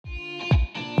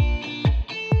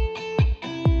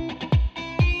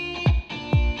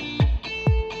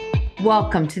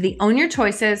Welcome to the Own Your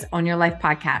Choices, Own Your Life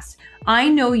podcast. I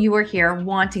know you are here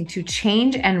wanting to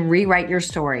change and rewrite your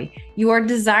story. You are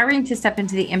desiring to step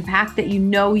into the impact that you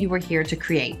know you are here to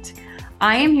create.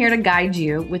 I am here to guide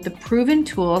you with the proven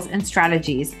tools and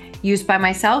strategies used by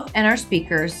myself and our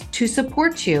speakers to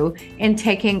support you in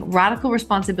taking radical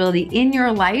responsibility in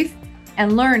your life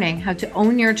and learning how to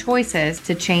own your choices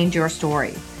to change your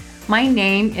story. My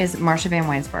name is Marsha Van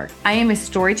Weinsberg. I am a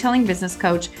storytelling business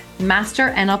coach, master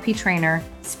NLP trainer,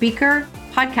 speaker,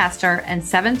 podcaster, and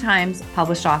 7 times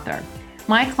published author.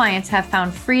 My clients have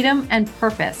found freedom and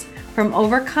purpose from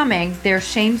overcoming their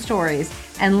shame stories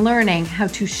and learning how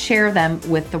to share them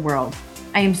with the world.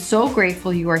 I am so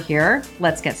grateful you are here.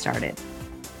 Let's get started.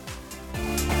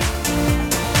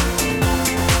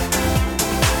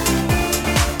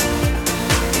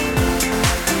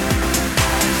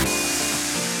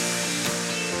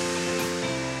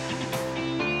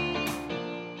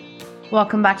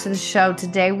 Welcome back to the show.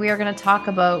 Today, we are going to talk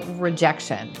about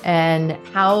rejection and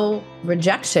how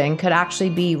rejection could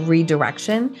actually be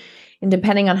redirection, and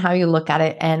depending on how you look at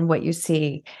it and what you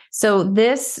see. So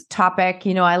this topic,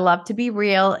 I love to be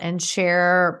real and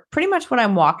share pretty much what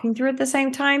I'm walking through at the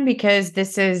same time, because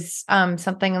this is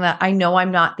something that I know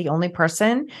I'm not the only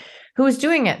person who is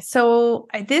doing it. So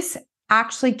this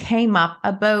actually came up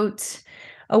about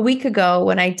a week ago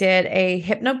when I did a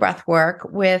hypno breath work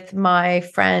with my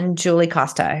friend, Julie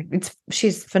Costa.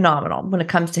 She's phenomenal when it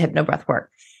comes to hypno breath work.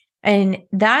 And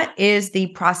that is the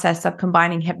process of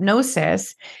combining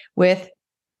hypnosis with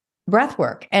breath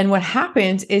work. And what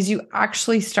happens is you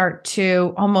actually start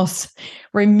to almost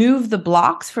remove the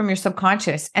blocks from your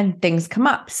subconscious and things come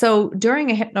up. So during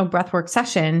a hypno breath work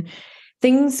session,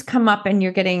 things come up and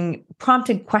you're getting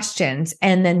prompted questions,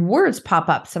 and then words pop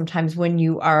up sometimes when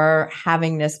you are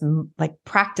having this like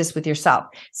practice with yourself.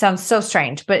 Sounds so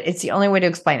strange, but it's the only way to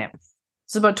explain it.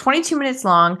 It's about 22 minutes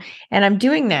long, and I'm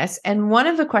doing this. And one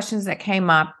of the questions that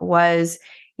came up was,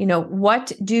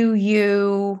 what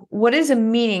is a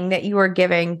meaning that you are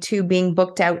giving to being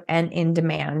booked out and in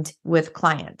demand with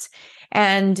clients?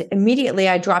 And immediately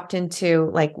I dropped into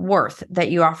like worth,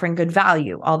 that you're offering good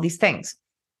value, all these things.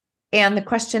 And the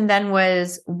question then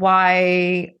was, what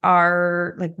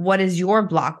is your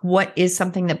block? What is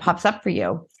something that pops up for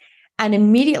you? And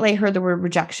immediately I heard the word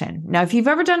rejection. Now, if you've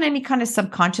ever done any kind of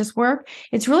subconscious work,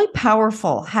 it's really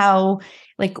powerful how,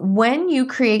 like, when you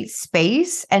create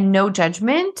space and no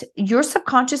judgment, your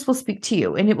subconscious will speak to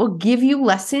you and it will give you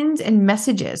lessons and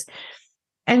messages.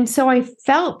 And so I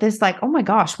felt this like, oh my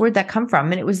gosh, where'd that come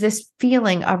from? And it was this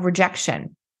feeling of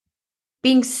rejection.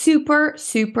 Being super,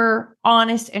 super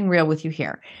honest and real with you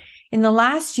here. In the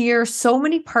last year, so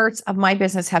many parts of my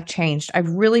business have changed.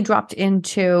 I've really dropped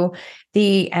into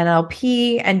the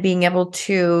NLP and being able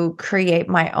to create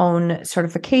my own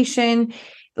certification,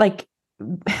 like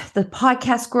the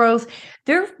podcast growth.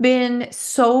 There have been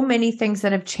so many things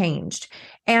that have changed.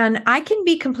 And I can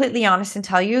be completely honest and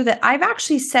tell you that I've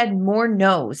actually said more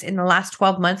no's in the last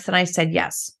 12 months than I said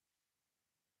yes.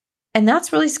 And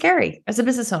that's really scary as a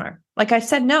business owner. Like, I've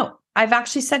said no. I've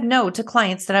actually said no to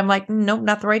clients that I'm like, nope,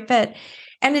 not the right fit.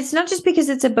 And it's not just because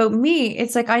it's about me.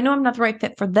 It's like, I know I'm not the right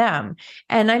fit for them.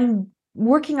 And I'm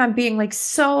working on being like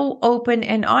so open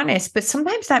and honest. But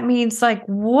sometimes that means like,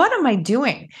 what am I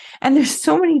doing? And there's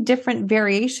so many different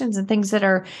variations and things that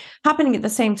are happening at the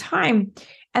same time.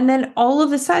 And then all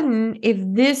of a sudden,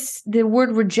 the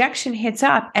word rejection hits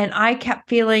up, and I kept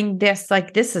feeling this,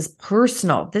 like, this is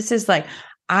personal. This is like,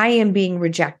 I am being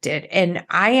rejected and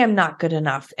I am not good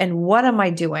enough. And what am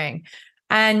I doing?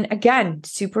 And again,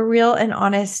 super real and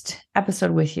honest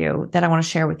episode with you that I want to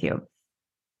share with you.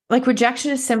 Like,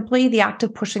 rejection is simply the act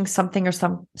of pushing something or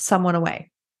someone away.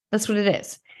 That's what it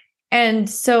is. And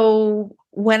so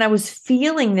when I was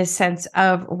feeling this sense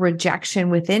of rejection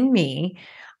within me,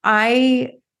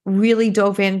 I really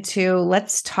dove into,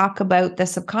 let's talk about the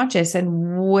subconscious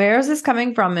and where's this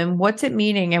coming from and what's it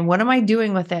meaning and what am I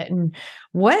doing with it and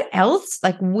what else,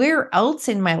 like where else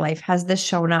in my life has this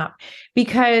shown up?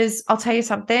 Because I'll tell you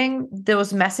something,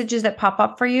 those messages that pop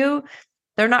up for you,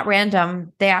 they're not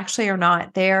random. They actually are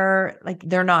not. They're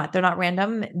not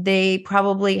random. They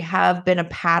probably have been a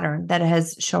pattern that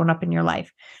has shown up in your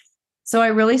life. So I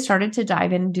really started to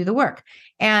dive in and do the work.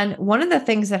 And one of the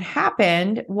things that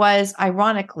happened was,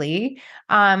 ironically,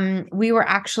 we were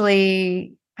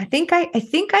actually, I think I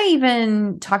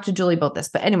even talked to Julie about this,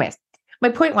 but anyways, my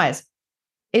point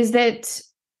is that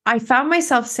I found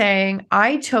myself saying,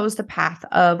 I chose the path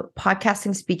of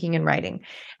podcasting, speaking, and writing.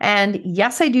 And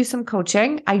yes, I do some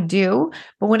coaching. I do.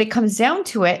 But when it comes down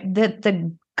to it,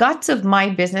 the guts of my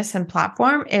business and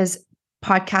platform is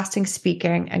podcasting,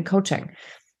 speaking, and coaching.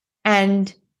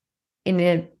 And in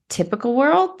a typical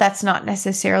world, that's not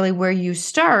necessarily where you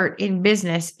start in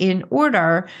business in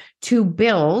order to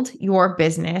build your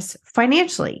business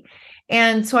financially.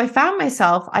 And so I found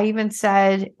myself, I even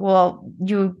said, well,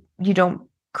 you don't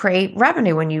create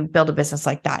revenue when you build a business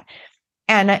like that.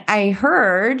 And I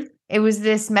heard it was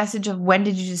this message of, when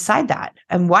did you decide that?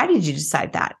 And why did you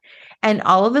decide that? And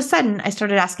all of a sudden I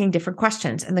started asking different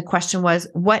questions. And the question was,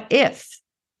 what if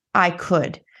I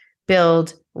could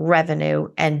build revenue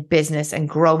and business and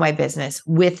grow my business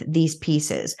with these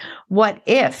pieces? What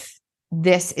if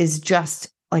this is just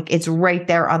like, it's right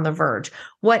there on the verge?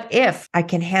 What if I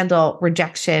can handle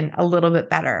rejection a little bit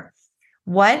better?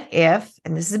 What if,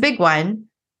 and this is a big one,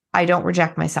 I don't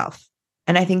reject myself?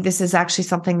 And I think this is actually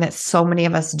something that so many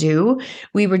of us do.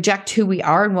 We reject who we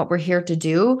are and what we're here to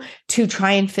do to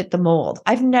try and fit the mold.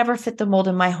 I've never fit the mold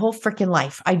in my whole freaking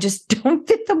life. I just don't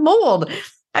fit the mold.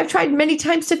 I've tried many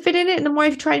times to fit in it. And the more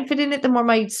I've tried to fit in it, the more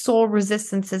my soul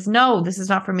resistance says, no, this is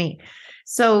not for me.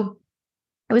 So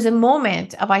it was a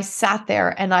moment of, I sat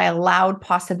there and I allowed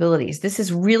possibilities. This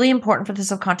is really important for the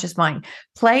subconscious mind.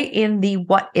 Play in the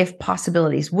what if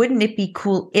possibilities. Wouldn't it be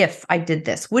cool if I did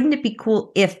this? Wouldn't it be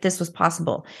cool if this was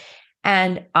possible?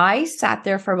 And I sat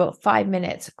there for about 5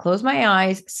 minutes, closed my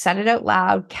eyes, said it out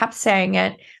loud, kept saying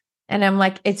it. And I'm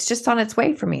like, it's just on its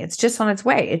way for me. It's just on its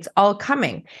way. It's all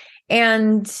coming.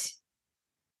 And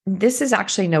this is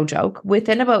actually no joke.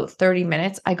 Within about 30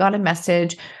 minutes, I got a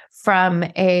message from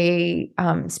a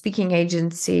speaking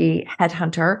agency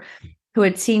headhunter who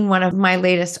had seen one of my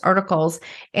latest articles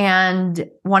and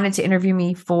wanted to interview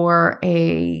me for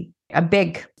a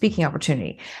big speaking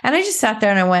opportunity. And I just sat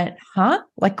there and I went, huh?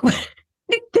 Like, where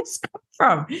did this come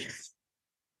from?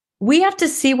 We have to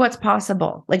see what's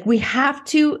possible. Like, we have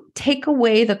to take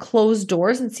away the closed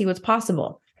doors and see what's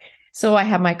possible. So I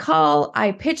had my call,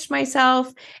 I pitched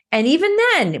myself. And even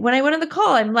then, when I went on the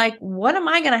call, I'm like, what am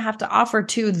I going to have to offer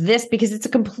to this? Because it's a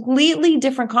completely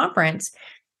different conference.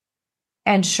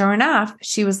 And sure enough,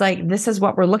 she was like, this is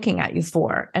what we're looking at you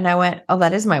for. And I went, oh,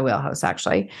 that is my wheelhouse,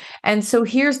 actually. And so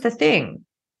here's the thing.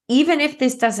 Even if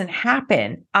this doesn't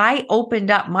happen, I opened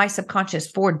up my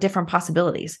subconscious for different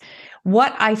possibilities.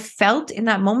 What I felt in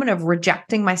that moment of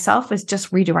rejecting myself is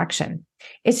just redirection.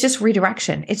 It's just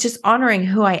redirection. It's just honoring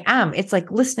who I am. It's like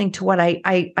listening to what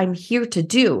I'm here to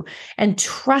do and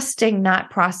trusting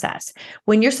that process.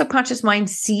 When your subconscious mind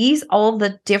sees all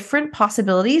the different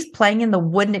possibilities playing in the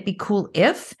wouldn't it be cool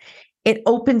if, it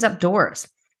opens up doors.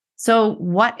 So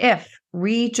what if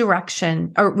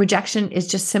redirection or rejection is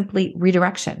just simply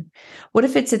redirection? What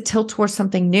if it's a tilt towards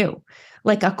something new,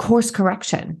 like a course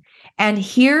correction? And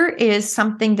here is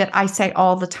something that I say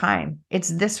all the time. It's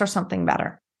this or something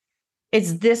better.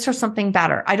 It's this or something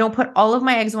better. I don't put all of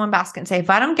my eggs in one basket and say, if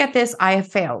I don't get this, I have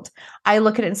failed. I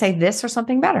look at it and say, this or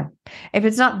something better. If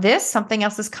it's not this, something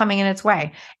else is coming in its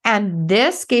way. And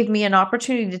this gave me an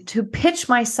opportunity to pitch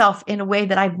myself in a way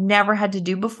that I've never had to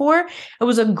do before. It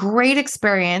was a great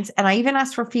experience. And I even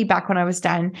asked for feedback when I was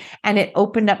done, and it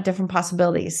opened up different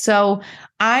possibilities. So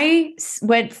I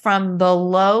went from the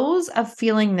lows of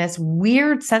feeling this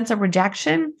weird sense of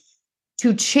rejection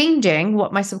to changing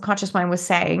what my subconscious mind was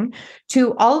saying,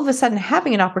 to all of a sudden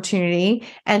having an opportunity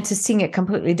and to seeing it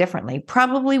completely differently,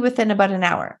 probably within about an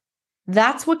hour.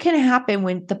 That's what can happen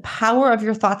when the power of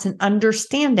your thoughts and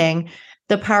understanding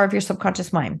the power of your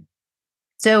subconscious mind.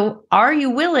 So are you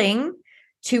willing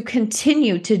to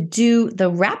continue to do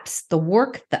the reps, the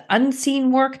work, the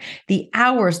unseen work, the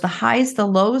hours, the highs, the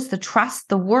lows, the trust,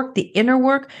 the work, the inner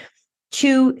work,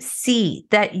 to see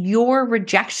that your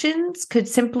rejections could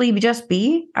simply just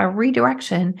be a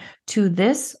redirection to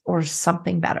this or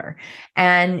something better?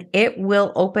 And it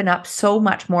will open up so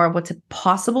much more of what's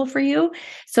possible for you.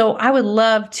 So I would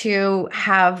love to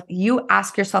have you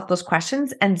ask yourself those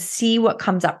questions and see what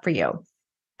comes up for you.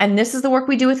 And this is the work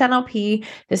we do with NLP.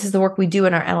 This is the work we do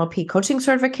in our NLP coaching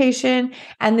certification.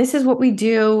 And this is what we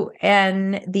do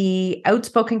in the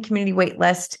Outspoken Community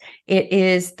Waitlist.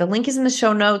 The link is in the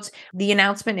show notes. The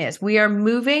announcement is we are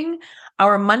moving.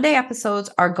 Our Monday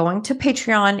episodes are going to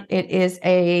Patreon. It is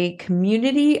a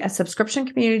community, a subscription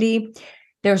community.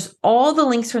 There's all the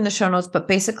links from the show notes, but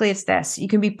basically it's this. You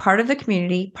can be part of the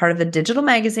community, part of the digital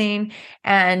magazine,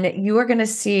 and you are going to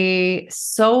see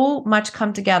so much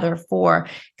come together for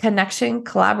connection,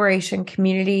 collaboration,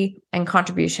 community, and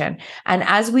contribution. And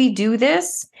as we do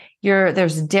this,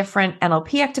 there's different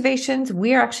NLP activations.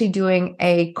 We are actually doing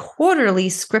a quarterly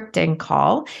scripting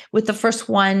call with the first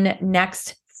one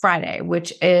next Friday,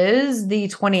 which is the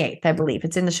 28th, I believe.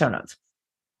 It's in the show notes.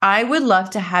 I would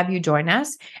love to have you join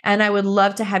us, and I would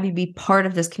love to have you be part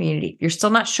of this community. If you're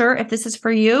still not sure if this is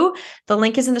for you, the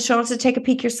link is in the show notes to take a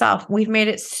peek yourself. We've made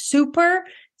it super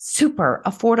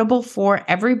affordable for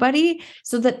everybody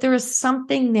so that there is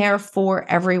something there for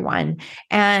everyone.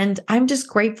 And I'm just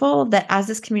grateful that as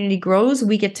this community grows,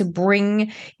 we get to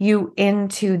bring you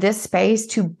into this space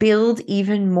to build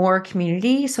even more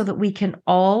community so that we can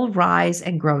all rise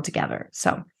and grow together.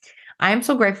 So I am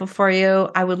so grateful for you.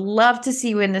 I would love to see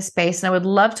you in this space, and I would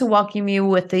love to welcome you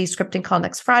with the scripting call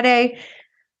next Friday.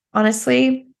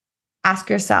 Honestly, ask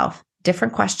yourself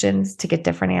different questions to get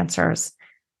different answers.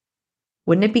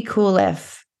 Wouldn't it be cool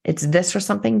if it's this or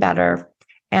something better?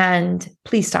 And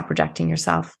please stop rejecting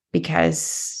yourself,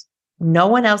 because no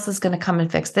one else is going to come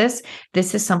and fix this.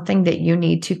 This is something that you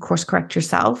need to course correct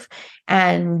yourself.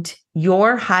 And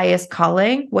your highest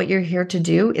calling, what you're here to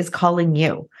do, is calling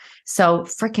you. So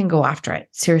freaking go after it.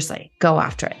 Seriously, go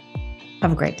after it.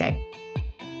 Have a great day.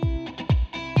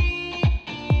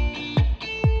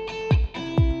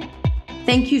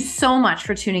 Thank you so much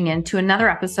for tuning in to another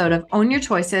episode of Own Your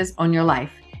Choices, Own Your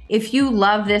Life. If you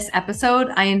love this episode,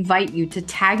 I invite you to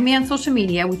tag me on social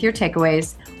media with your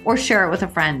takeaways or share it with a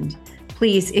friend.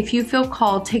 Please, if you feel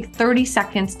called, take 30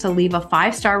 seconds to leave a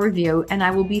 5-star review, and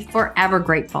I will be forever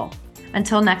grateful.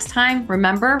 Until next time,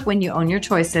 remember, when you own your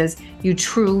choices, you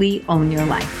truly own your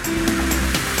life.